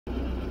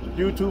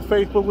YouTube,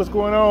 Facebook, what's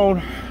going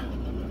on?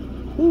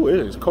 Ooh, it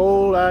is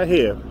cold out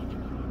here.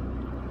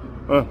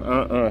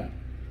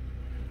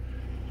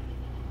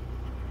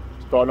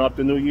 Starting off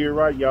the new year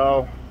right,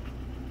 y'all.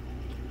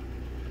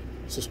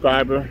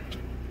 Subscriber.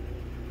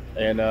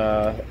 And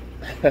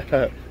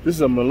this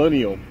is a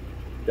millennial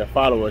that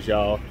follow us,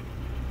 y'all.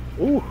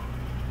 Ooh,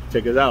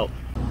 check us out.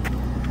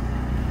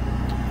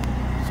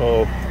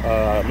 So,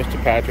 Mr.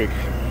 Patrick,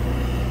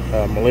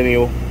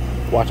 millennial,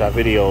 watch our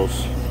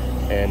videos,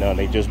 and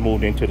they just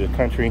moved into the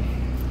country,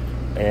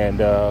 and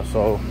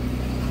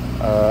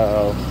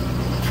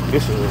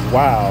this is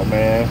wild,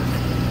 man.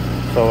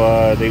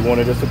 So they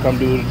wanted us to come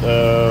do,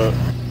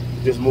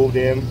 just moved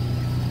in,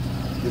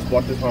 just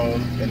bought this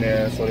home, and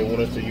then so they want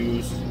us to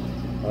use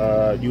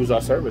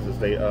our services.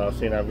 They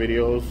seen our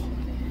videos,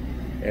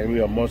 and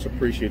we are much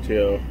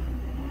appreciative.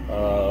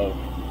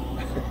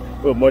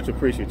 We're much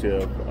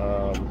appreciative.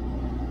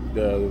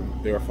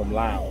 They're from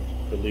Laos,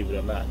 believe it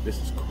or not. This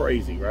is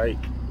crazy, right?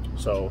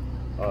 So,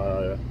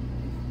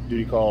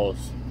 duty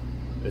calls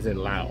is in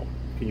Laos.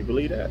 Can you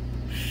believe that?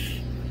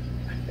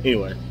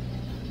 Anyway,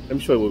 let me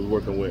show you what we're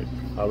working with.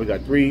 We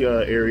got 3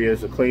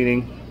 areas of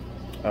cleaning,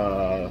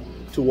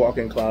 2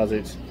 walk-in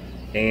closets,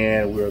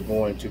 and we're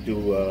going to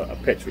do a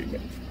pet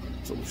treatment.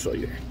 So we'll show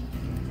you.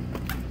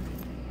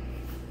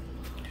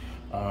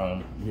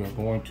 We are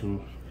going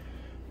to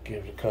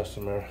give the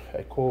customer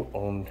a quote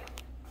on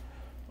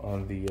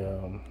the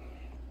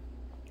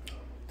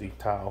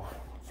tile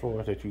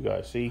floors that you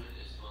guys see,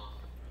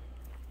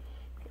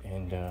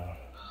 and so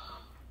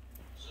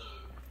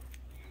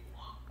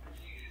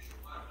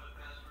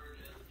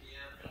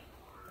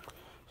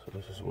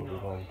this is what we're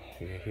going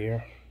to do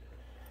here.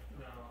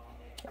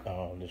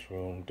 This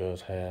room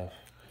does have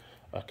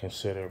a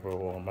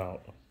considerable amount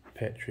of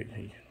pet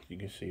treatment. You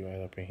can see right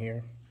up in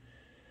here.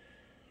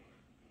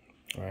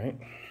 All right.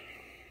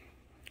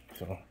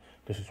 So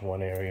this is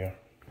one area,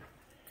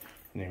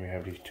 and then we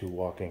have these 2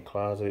 walk-in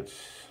closets,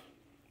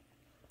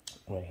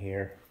 one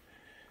here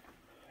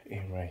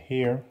and right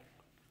here.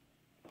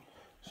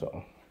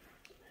 So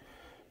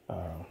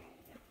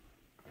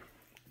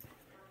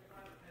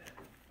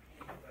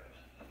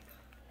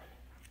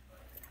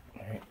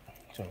right,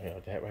 so we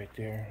have that right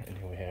there, and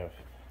then we have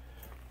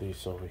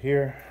this over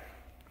here,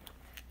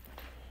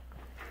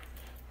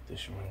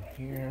 this room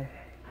here.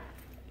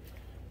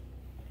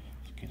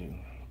 Let's get a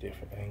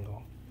different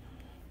angle.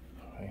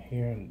 Right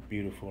here,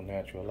 beautiful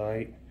natural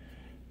light,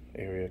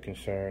 area of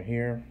concern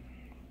here,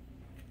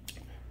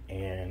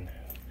 and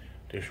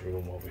this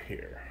room over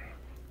here.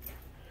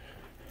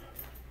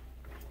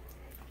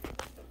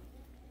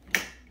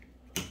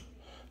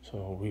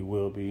 So we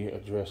will be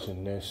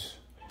addressing this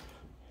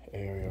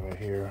area right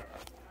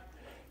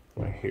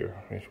here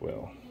as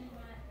well.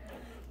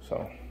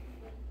 So,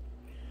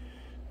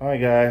 all right,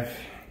 guys.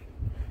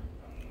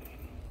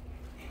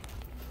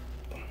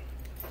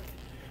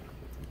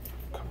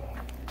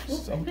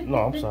 No,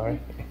 I'm sorry.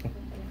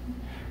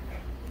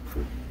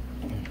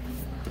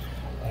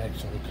 Alright,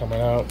 so we're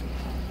coming out.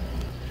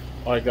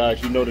 Alright,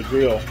 guys, you know the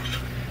drill.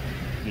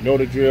 You know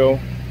the drill.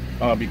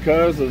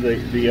 Because of the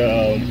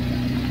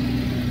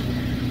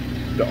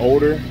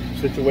odor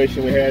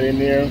situation we had in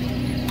there,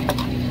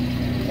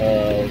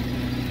 I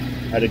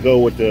had to go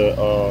with the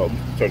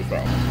turn this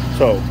around.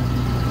 So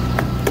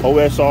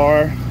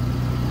OSR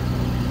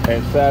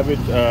and Savage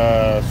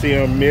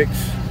CM mix.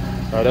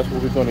 That's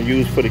what we're going to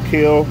use for the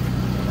kill.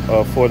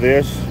 For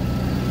this,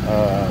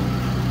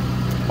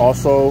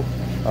 also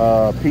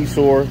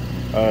P-Sor,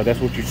 that's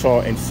what you saw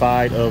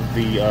inside of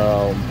the,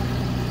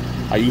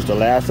 I used the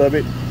last of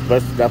it,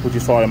 that's what you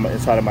saw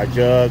inside of my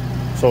jug.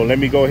 So let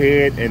me go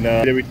ahead and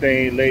get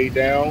everything laid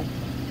down.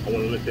 I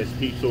want to let this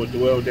P-Sor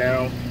dwell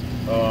down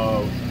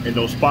in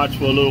those spots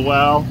for a little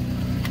while.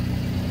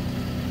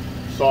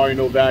 Sorry,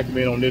 no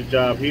vacuuming on this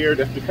job here.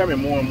 That's becoming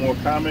more and more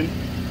common,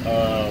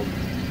 and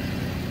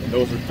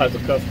those are the types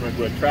of customers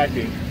we're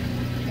attracting.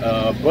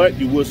 But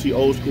you will see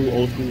Old School.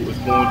 Old School is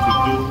going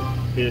to do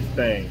his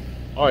thing.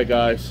 All right,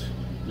 guys,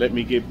 let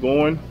me get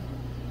going.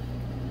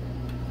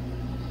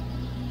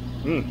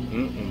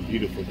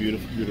 Beautiful,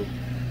 beautiful, beautiful.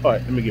 All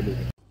right, let me get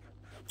moving.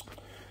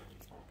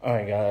 All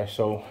right, guys,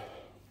 so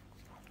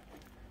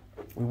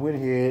we went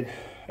ahead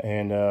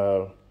and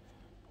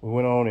we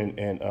went on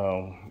and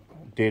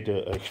did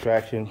the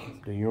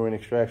extraction, the urine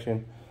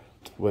extraction.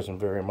 Wasn't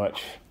very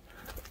much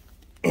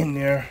in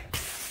there,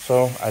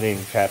 so I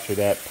didn't capture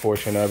that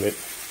portion of it.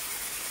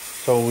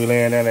 So we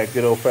laying down that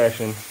good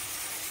old-fashioned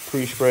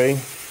pre-spray.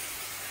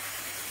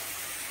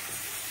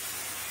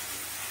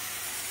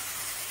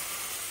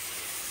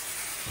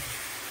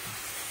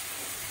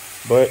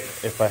 But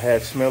if I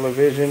had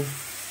smell-o-vision,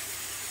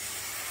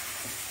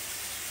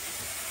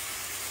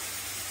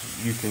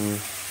 you can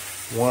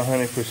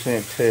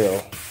 100%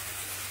 tell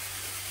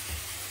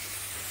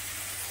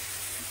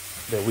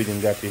that we done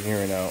got the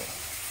urine out.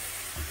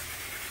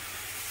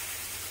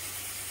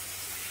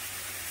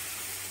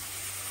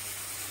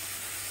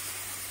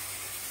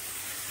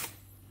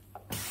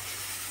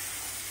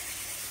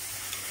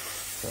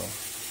 So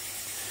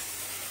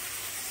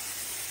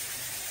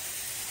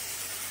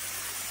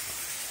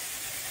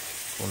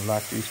We'll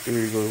knock these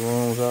 3 good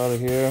rooms out of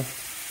here.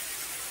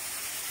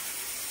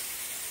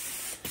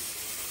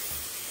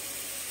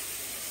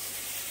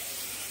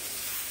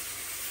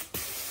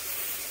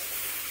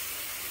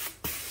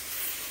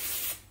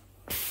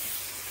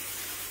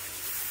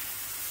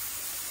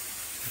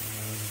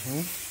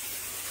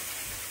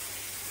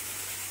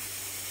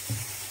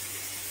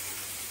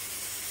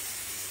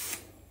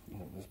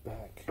 Move this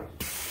back.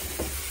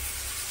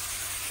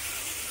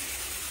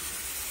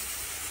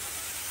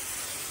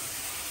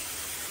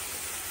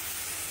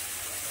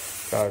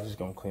 God, just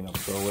gonna clean up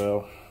so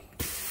well.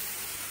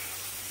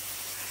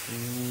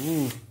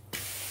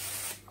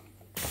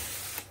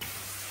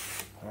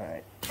 All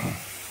right,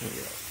 we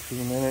got 2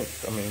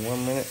 minutes.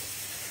 1 minute.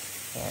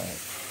 All right.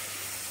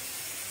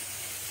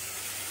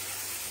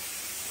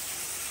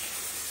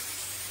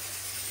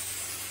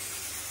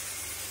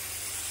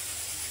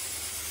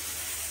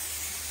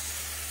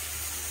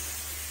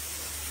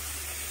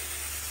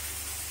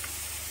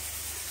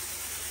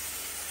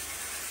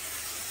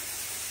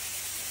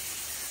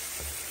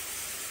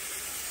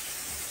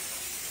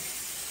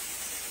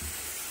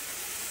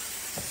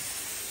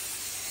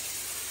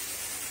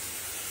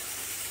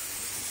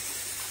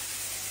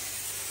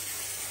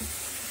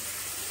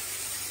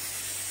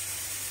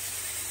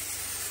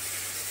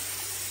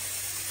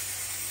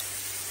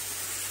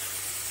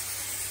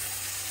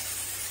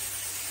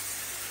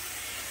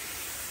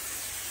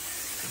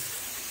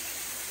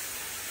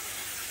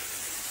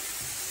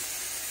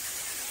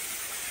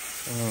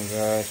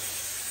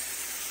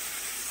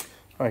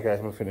 All right, guys,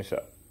 I'm gonna finish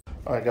up.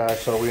 All right, guys,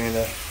 so we in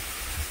the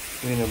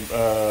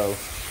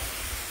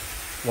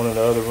one of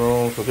the other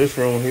rooms. So this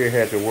room here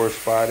had the worst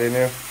spot in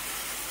there.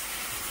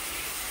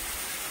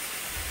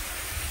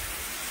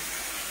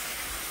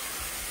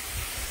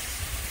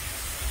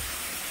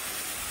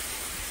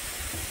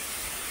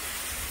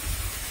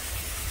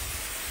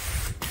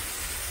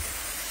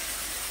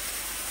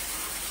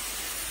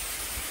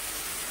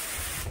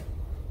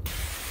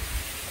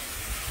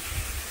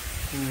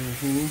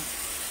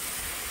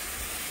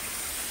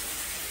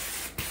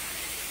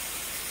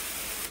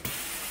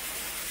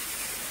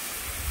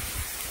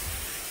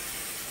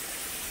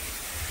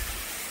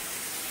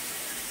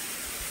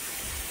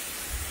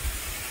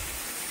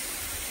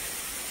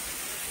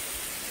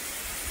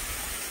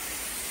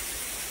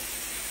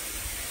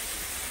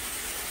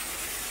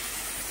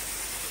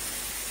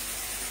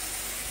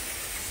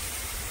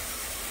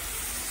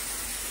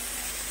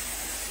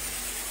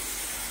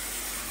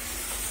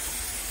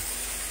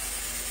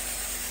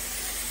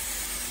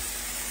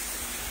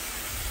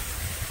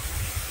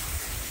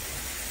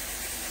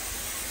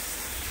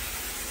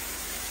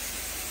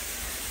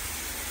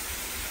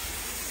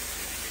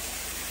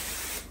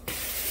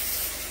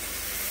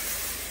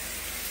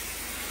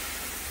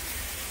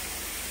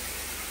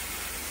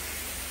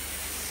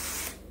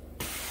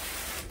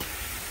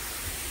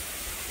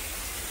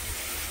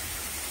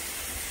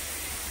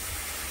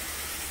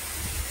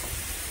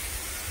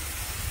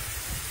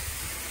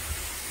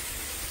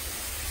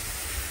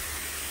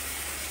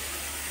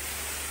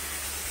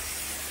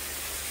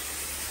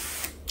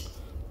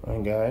 All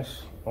right,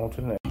 guys, on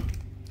to the next.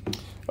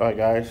 All right,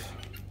 guys.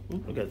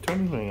 Ooh, I got to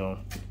turn this thing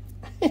on.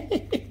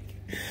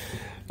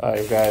 All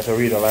right, guys, so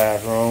we're in the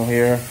last room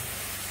here.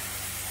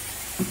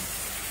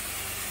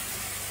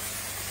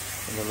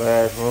 In the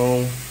last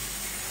room.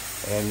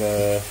 And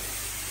man,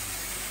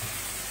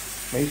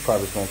 these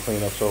carpets gonna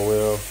clean up so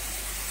well.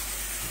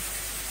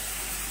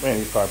 Man,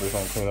 these carpets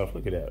gonna clean up.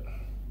 Look at that.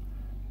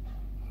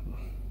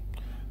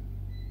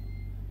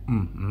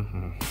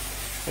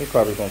 These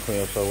carpets gonna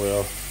clean up so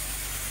well.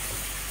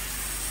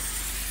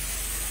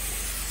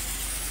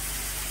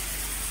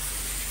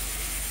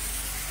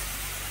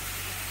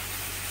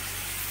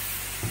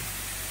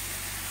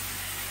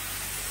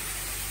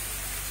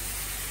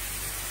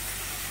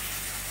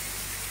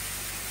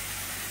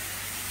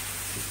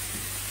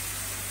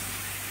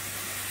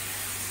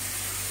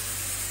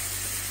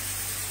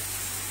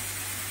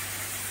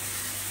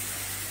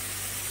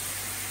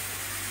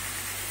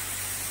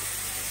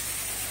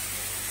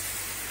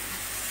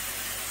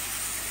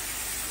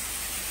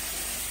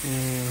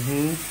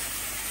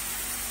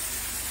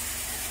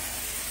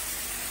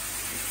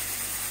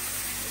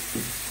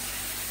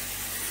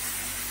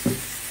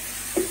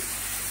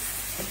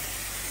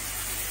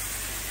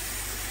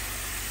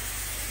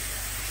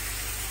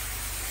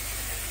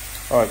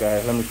 All right,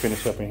 guys, let me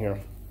finish up in here.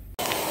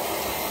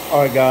 All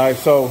right, guys,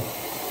 so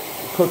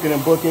cooking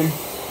and booking.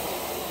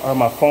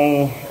 My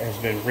phone has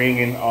been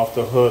ringing off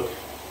the hook.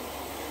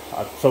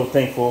 I'm so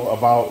thankful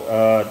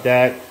about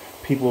that.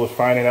 People is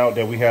finding out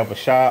that we have a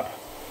shop.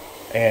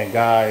 And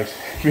guys,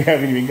 we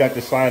haven't even got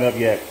the sign up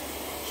yet.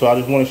 So I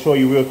just want to show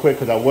you real quick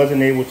because I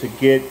wasn't able to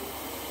get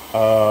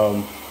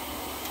the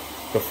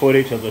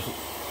footage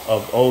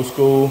of old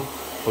school.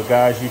 But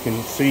guys, you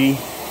can see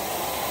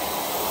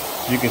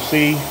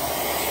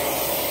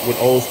what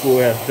old school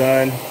has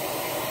done.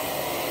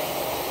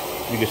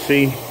 You can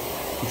see,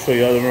 I'll show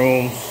you other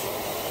rooms.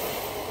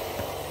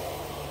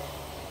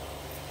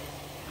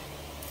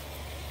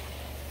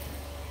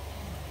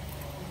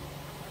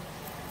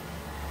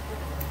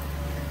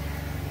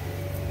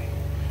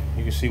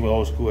 You can see what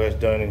Old School has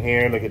done in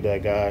here. Look at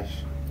that, guys.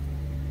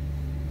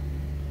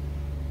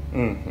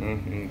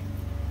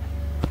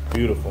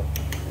 Beautiful.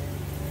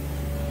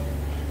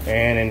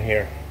 And in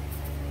here.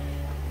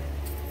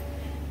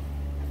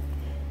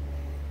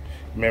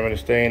 Remember the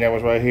stain that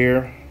was right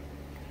here?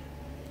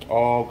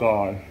 All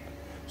gone.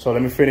 So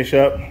let me finish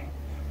up.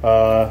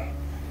 Onto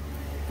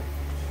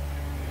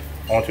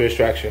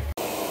extraction.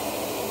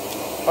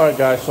 All right,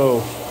 guys,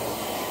 so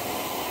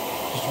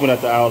just went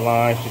at the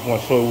outlines. Just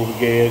want to show you what we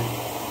get,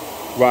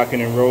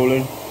 rocking and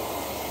rolling.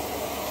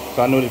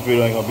 So I know this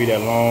video ain't gonna be that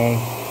long.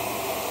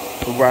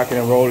 We're rocking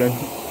and rolling.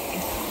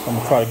 I'm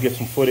gonna try to get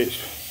some footage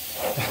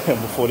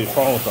before this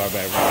phone starts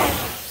back running,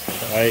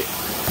 right?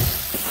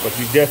 But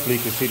you definitely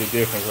can see the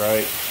difference,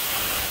 right?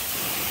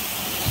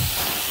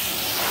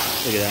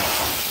 Look at that.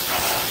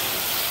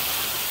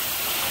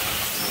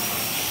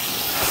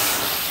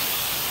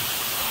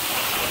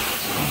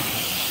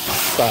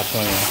 Stop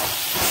playing.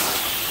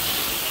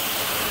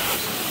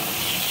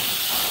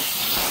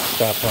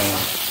 Stop playing.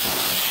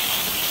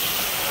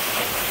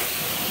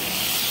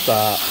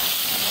 Stop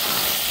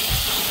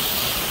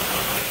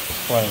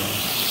playing.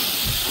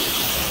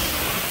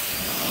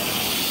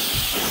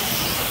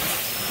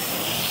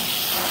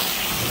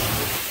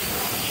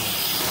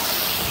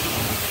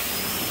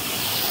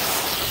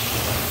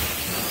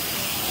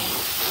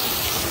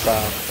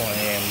 Stop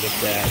playing with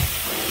that.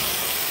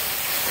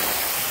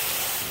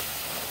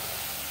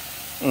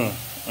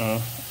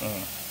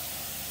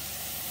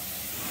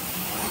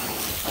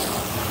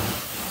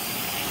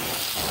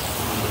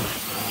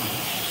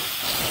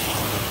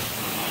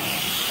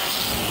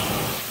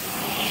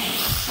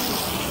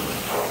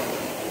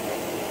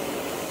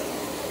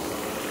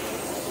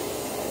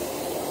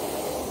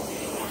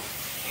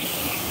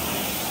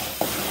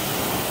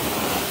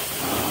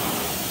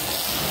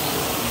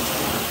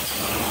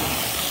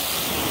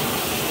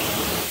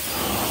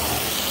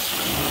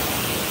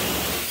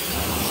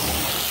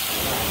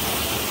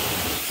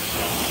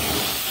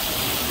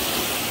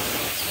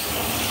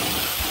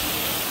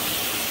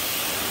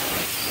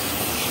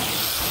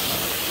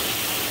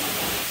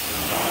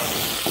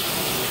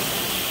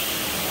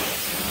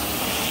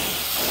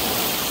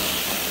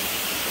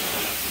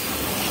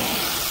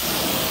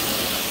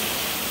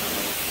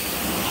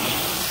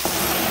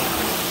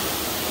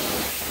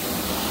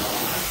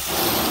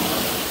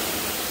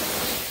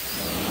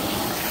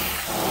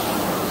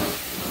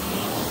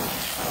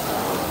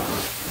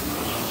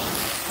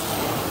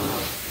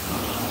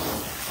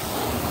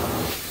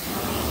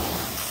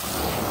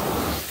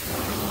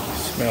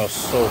 Smells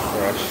so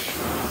fresh.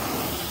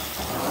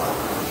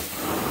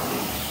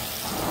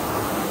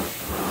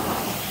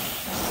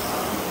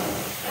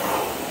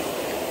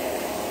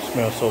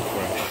 Smells so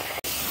fresh.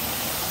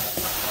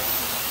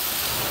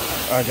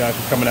 Alright guys,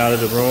 we're coming out of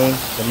the room,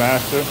 the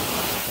master.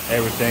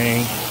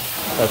 Everything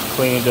that's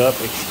cleaned up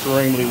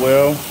extremely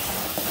well.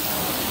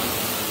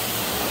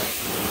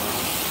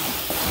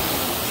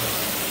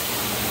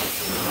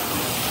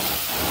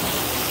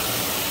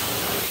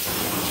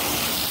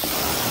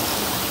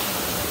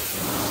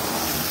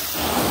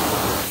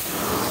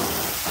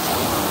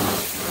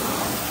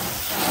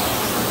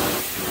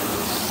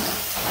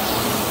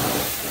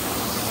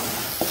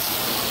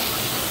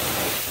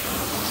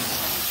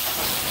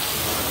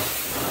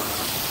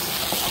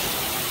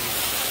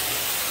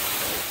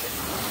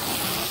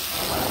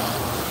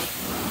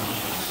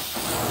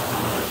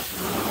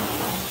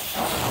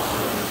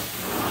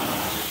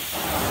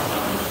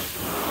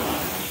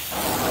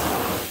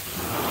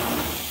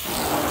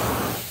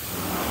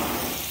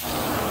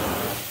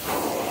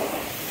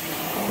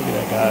 Look at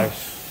that, guys.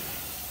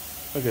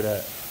 Look at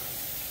that.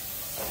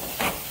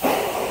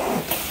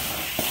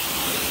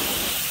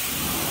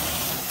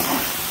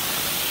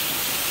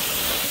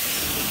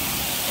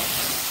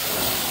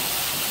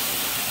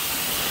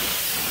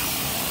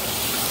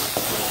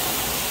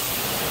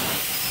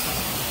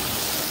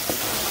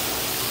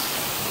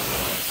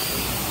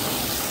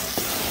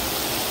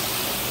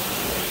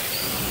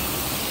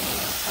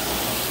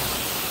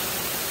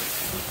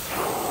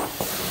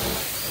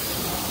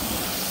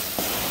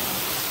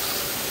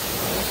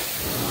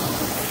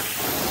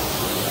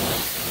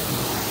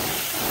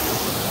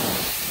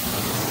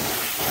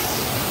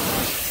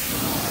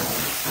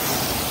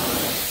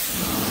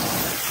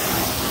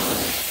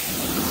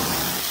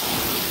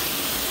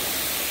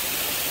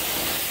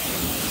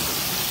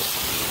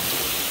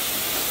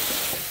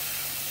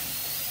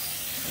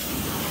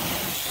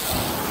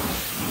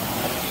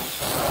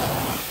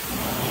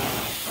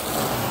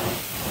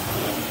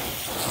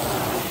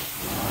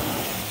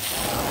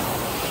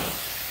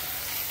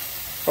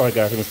 All right,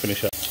 guys, let me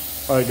finish up.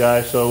 All right,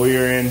 guys, so we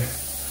are in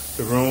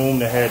the room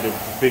that had the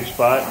big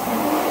spot.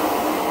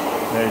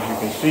 As you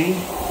can see,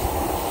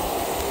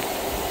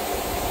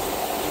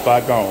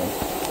 spot gone.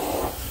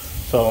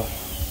 So,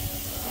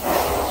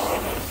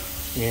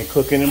 we ain't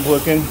cooking and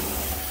booking.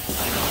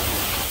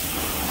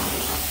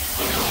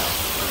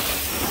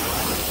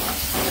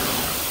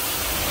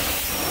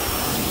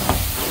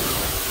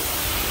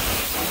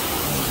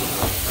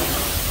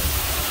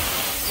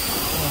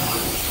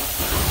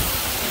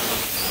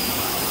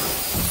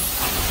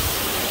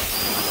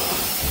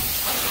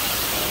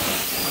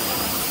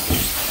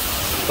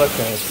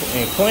 Suction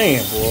ain't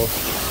playing, boy.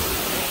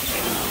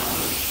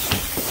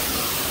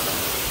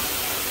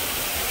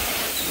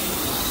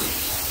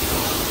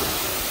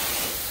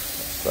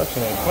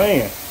 Suction ain't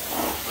playing.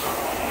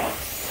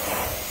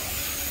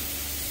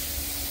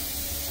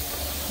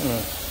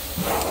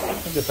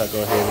 I guess I'll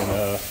go ahead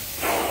and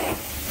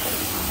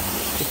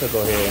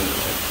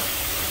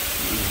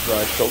use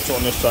dry strokes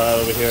on this side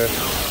over here.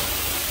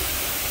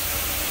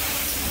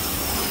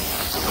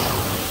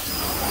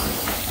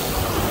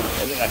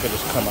 And then I can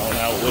just come on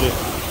out with it.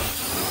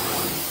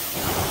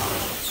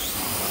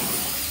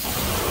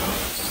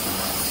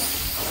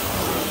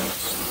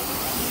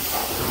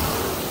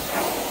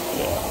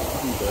 Yeah,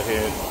 let me go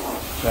ahead.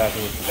 Now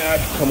I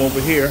can come over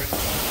here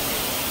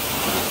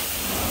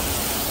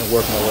and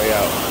work my way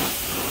out.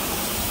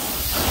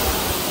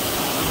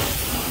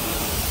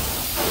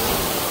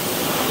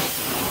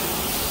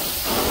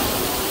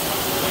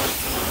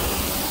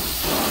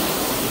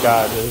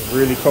 God, it's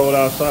really cold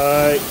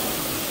outside.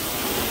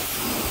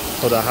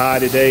 So the high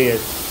today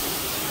is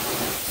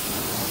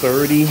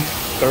 30,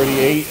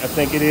 38, I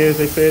think it is.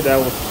 They said that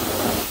was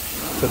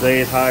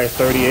today's high is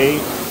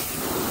 38.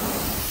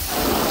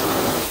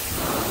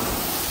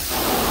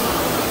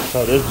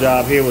 So this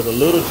job here was a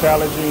little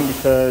challenging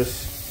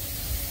because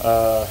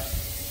the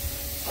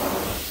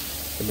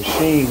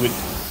machine would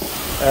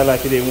act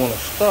like it didn't want to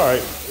start.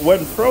 It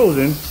wasn't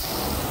frozen,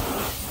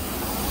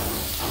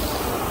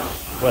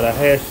 but I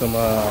had some,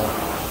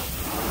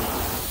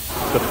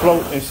 the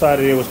float inside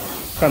of it was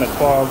kind of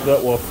clogged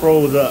up, or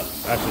froze up,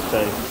 I should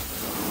say.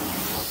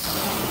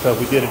 Because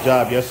we did a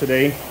job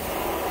yesterday,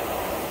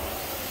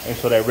 and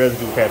so that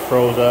residue had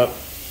froze up,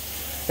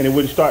 and it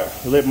wouldn't start,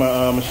 let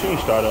my machine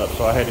start up.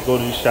 So I had to go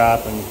to the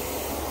shop and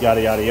yada,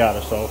 yada,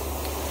 yada. So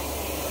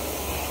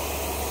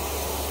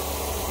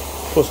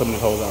pull some of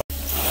these holes out.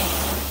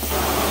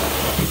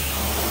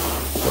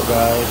 So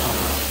guys,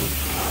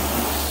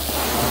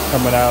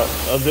 coming out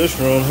of this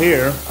room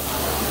here,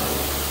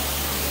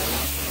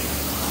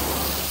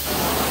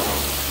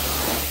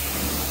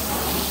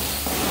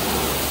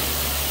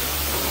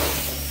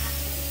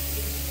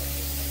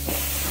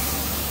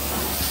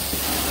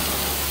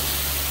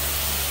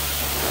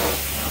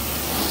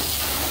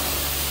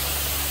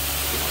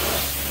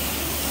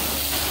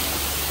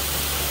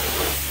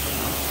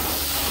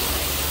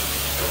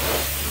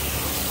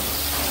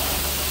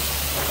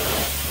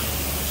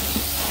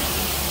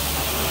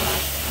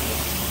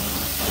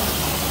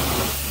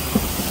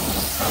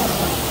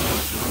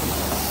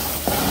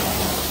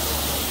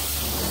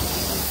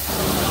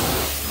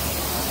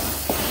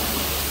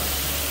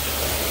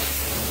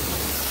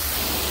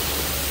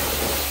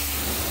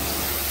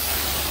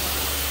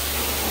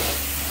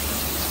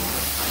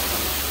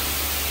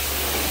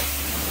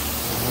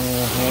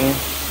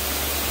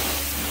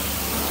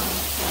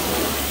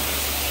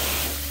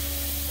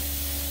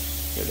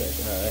 get that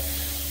guy.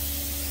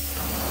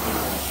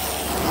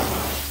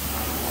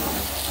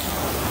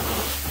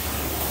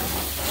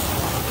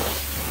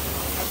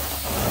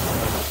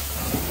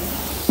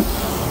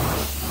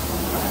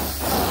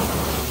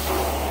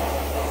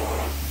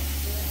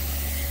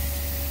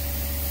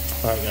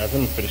 All right, guys, let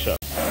me finish up.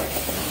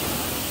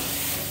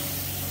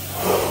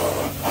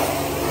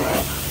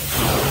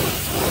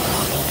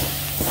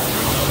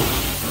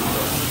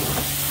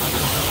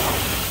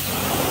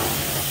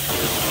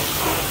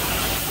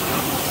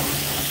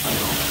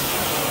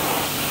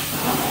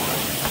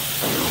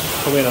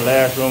 We're in the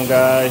last room,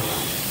 guys.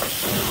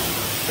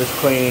 It's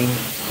clean.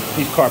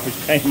 These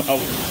carpets came out.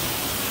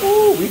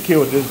 Ooh, we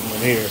killed this one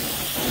here.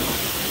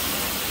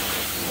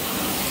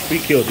 We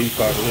killed these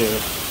carpets here.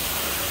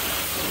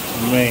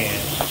 Man,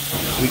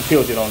 we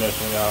killed it on this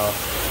one, y'all.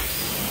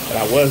 And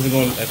I wasn't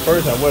going, at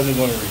first I wasn't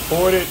going to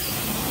record it,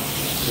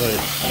 but,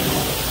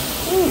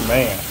 ooh,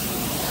 man,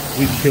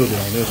 we killed it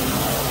on this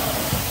one.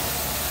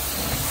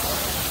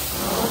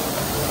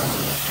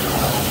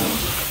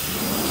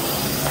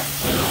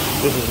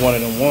 This is one of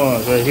them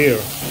ones right here.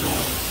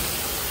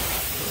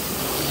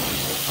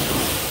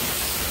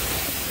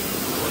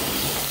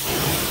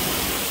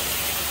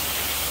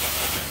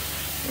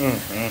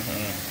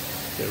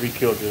 Yeah, we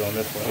killed it on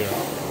this one here.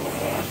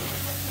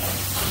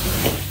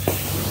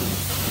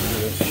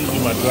 Do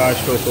my dry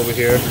stroke over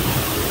here.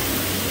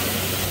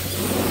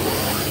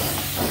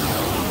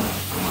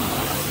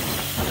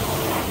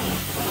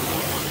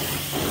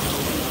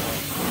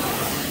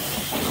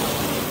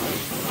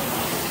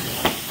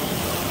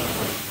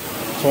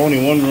 So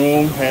only one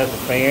room has a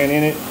fan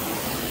in it,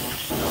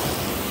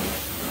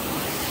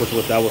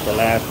 that was the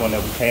last one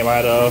that we came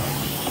out of.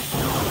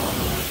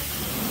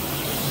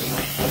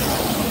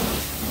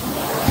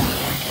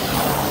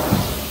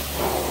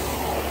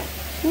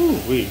 Ooh,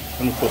 wait,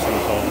 let me put some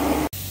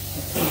on.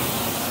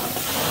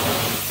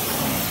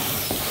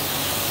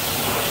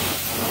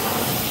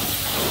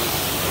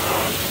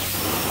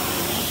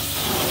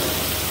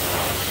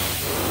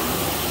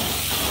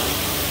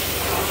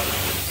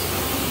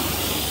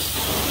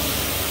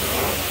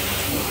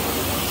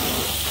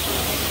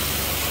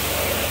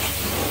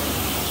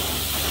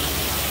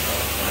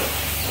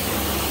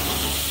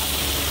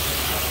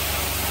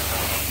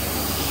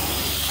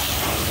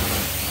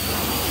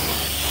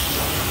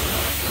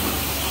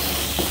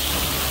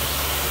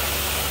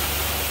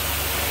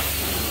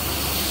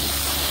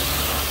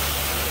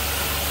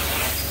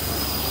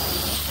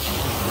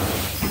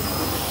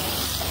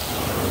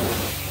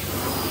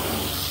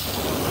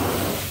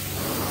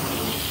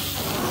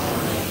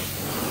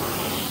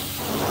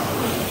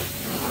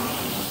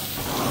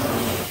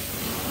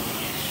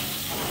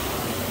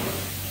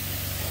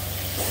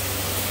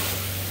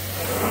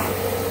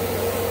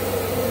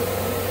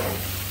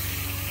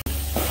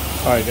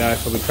 Alright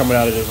guys, so we're coming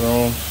out of this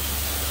room.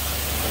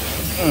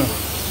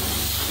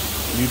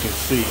 You can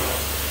see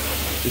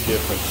the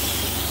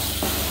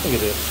difference. Look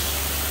at this.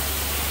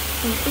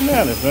 It's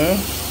bananas, man.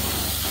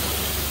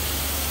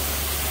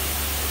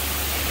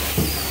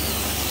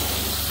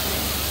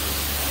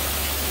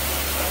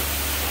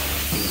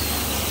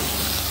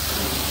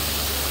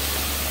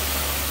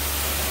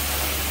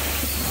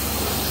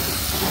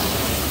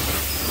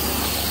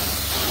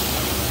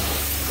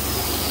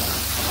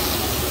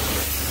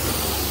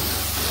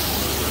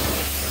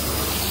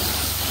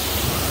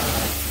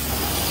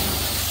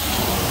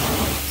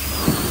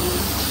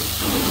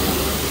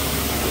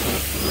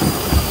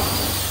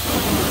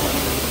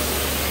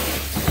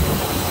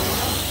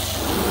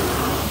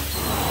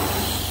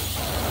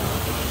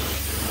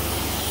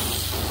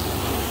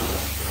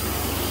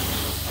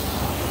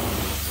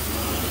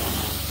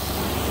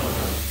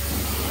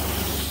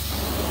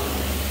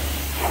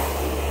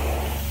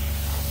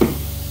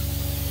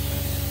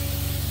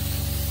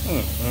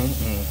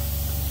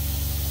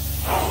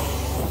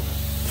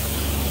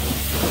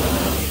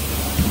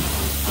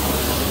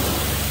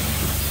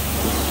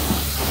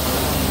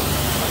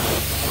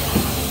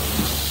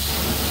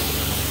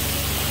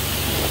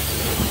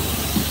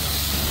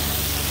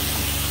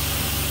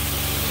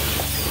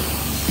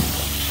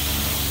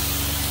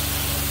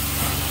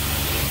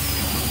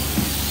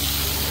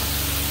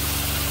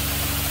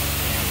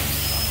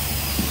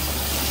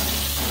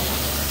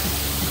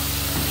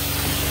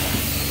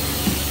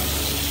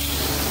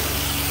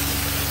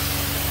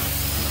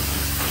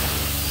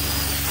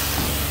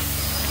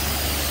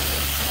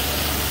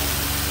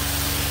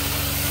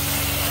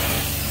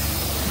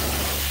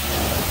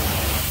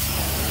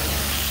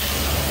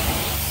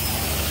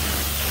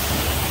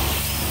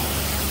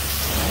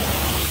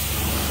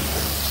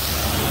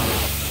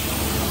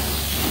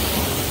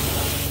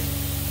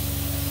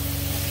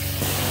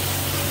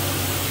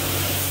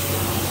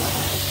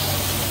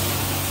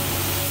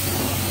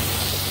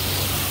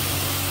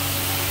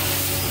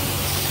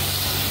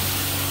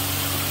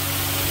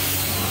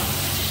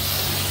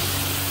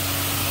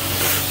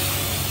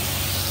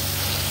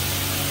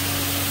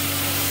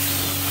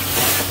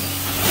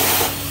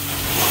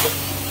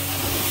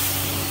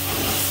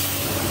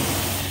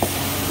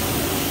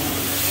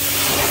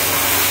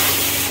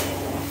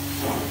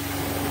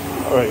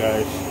 Alright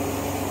guys,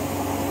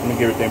 let me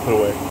get everything put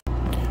away.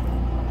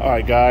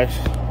 Alright guys,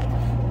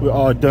 we're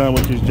all done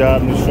with this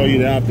job. I'm going to show you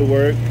the after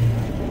work.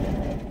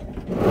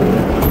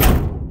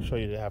 Show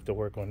you the after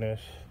work on this.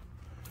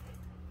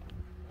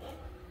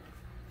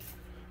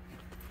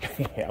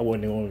 I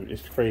wasn't even,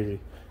 it's crazy.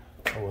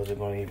 I wasn't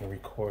going to even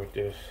record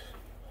this.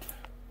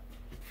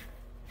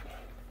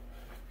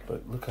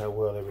 But look how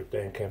well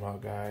everything came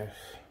out, guys.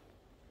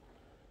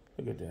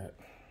 Look at that.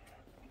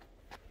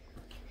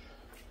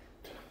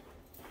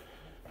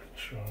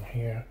 Show them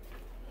here.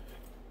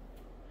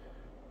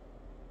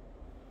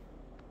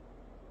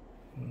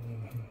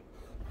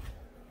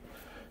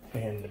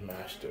 And the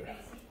master.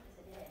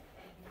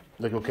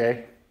 Look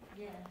okay?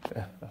 Yeah.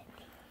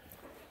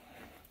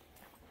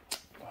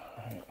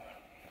 Alright.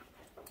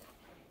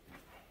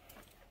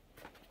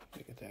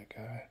 Look at that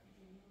guy.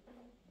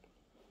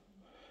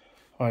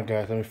 Alright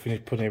guys, let me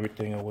finish putting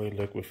everything away.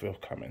 Look, we feel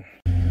coming.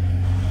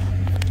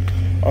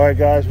 Alright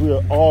guys, we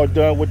are all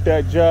done with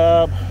that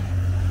job.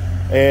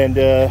 And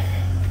I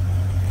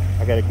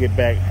gotta get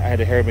back. I had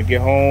to hurry up and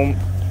get home.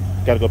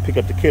 Gotta go pick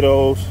up the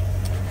kiddos.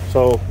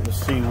 So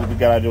let's see what we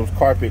got out of those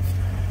carpets.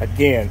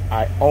 Again,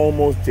 I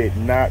almost did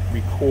not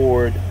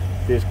record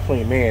this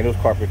clean. Man, those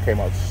carpets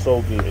came out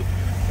so good. Look at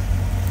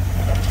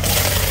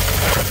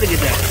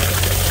that.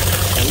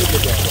 And look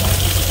at that.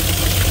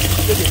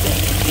 Look at that.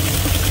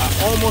 I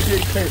almost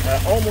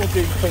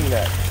didn't clean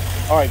that.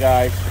 All right,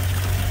 guys.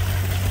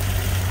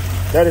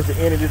 That is the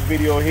end of this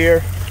video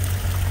here.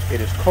 It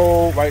is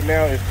cold right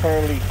now. It's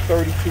currently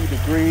 32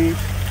 degrees.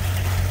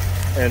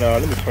 And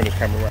let me turn this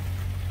camera around.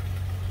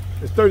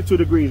 It's 32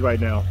 degrees right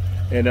now.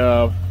 And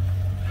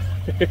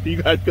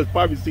you guys can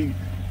probably see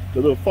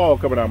the little fog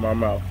coming out of my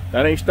mouth.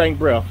 That ain't stank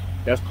breath.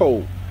 That's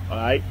cold. All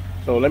right.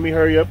 So let me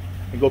hurry up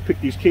and go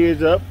pick these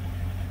kids up.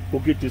 Go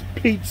get this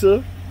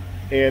pizza.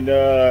 And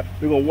we're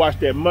going to watch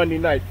that Monday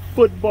Night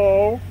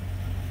Football.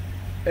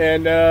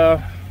 And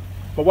my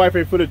wife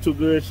ain't feeling too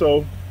good,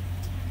 so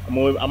I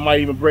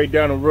might even break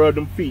down and rub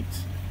them feet,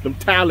 them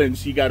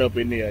talons she got up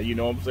in there. You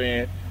know what I'm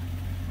saying?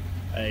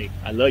 Hey,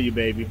 I love you,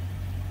 baby.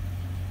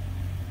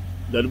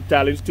 Love them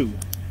talons too.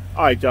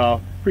 All right,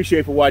 y'all.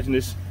 Appreciate for watching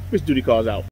this. Mr. Duty Calls out.